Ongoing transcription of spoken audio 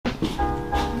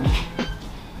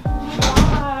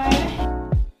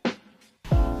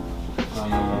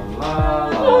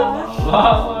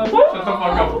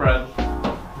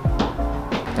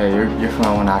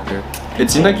actor. It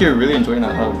seemed like you're really enjoying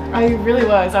that hug. I really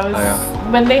was. I was. Oh,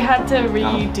 yeah. When they had to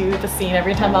redo the scene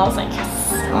every time, I was like,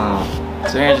 yes.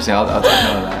 It's very interesting. I'll take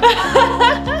note of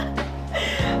that.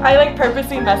 I like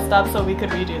purposely messed up so we could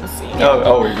redo the scene.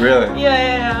 Oh, really?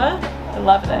 Yeah. I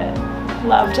loved it.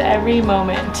 Loved every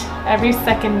moment, every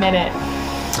second minute.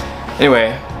 Anyway,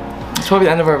 that's probably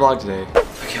the end of our vlog today.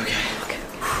 Okay.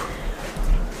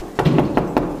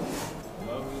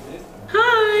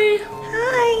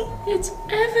 Hi, it's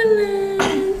Evelyn.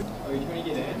 Are you trying to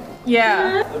get in?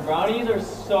 Yeah. The brownies are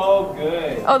so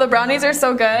good. Oh, the brownies are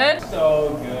so good?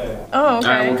 So good. Oh, okay.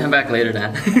 Alright, we'll come back later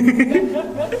then.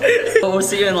 We'll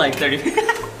see you in like 30 minutes.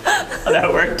 Oh,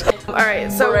 that worked.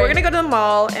 Alright, so we're gonna go to the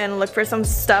mall and look for some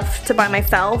stuff to buy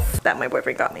myself that my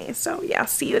boyfriend got me. So yeah,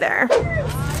 see you there.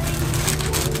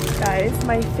 Guys,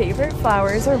 my favorite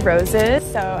flowers are roses,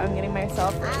 so I'm getting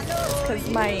myself roses because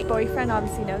my boyfriend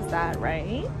obviously knows that,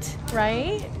 right?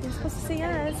 Right? You're supposed to say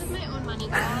yes. This is my own money,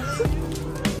 guys.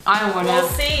 I want We'll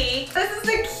see. This is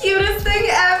the cutest thing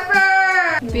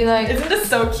ever! Be like, Isn't this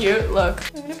so cute? Look.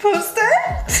 I'm gonna post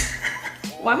it.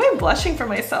 Why am I blushing for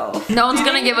myself? no one's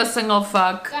gonna give a single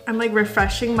fuck. I'm like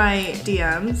refreshing my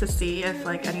DMs to see if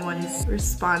like anyone's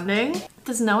responding.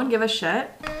 Does no one give a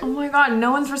shit? Oh my god, no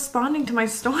one's responding to my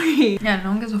story. Yeah, no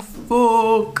one gives a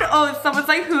fuck. Oh, someone's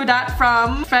like, who dat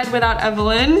from? Fred without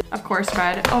Evelyn. Of course,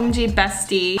 Fred. OMG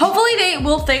bestie. Hopefully they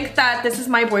will think that this is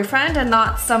my boyfriend and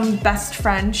not some best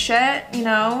friend shit, you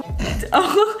know?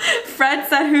 Oh, Fred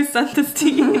said, who sent this to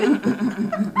you?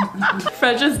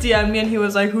 Fred just DM'd me and he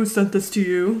was like, who sent this to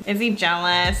you? Is he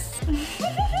jealous?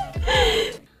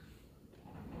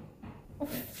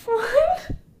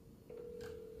 What?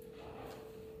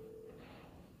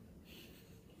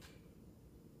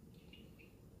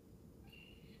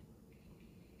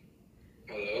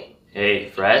 Hello? Hey,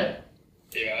 Fred?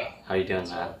 Yeah? How you doing,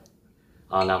 man?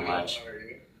 Oh, not much. How are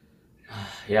you?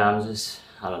 Yeah, I'm just,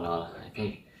 I don't know. I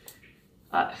think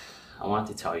I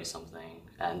wanted to tell you something.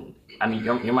 And I mean,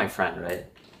 you're my friend, right?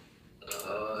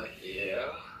 Yeah.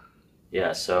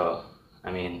 Yeah, so,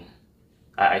 I mean,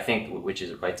 I think which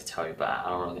is right to tell you, but I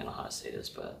don't really know how to say this,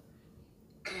 but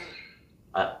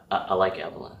I like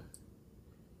Evelyn.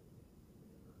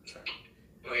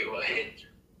 Wait, what?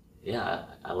 Yeah,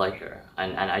 I like her,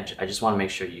 and I just want to make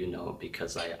sure you know,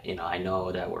 because I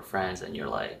know that we're friends, and you're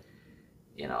like,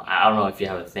 I don't know if you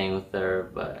have a thing with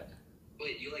her, but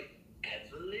Wait, you like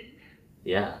Evelyn?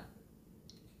 yeah.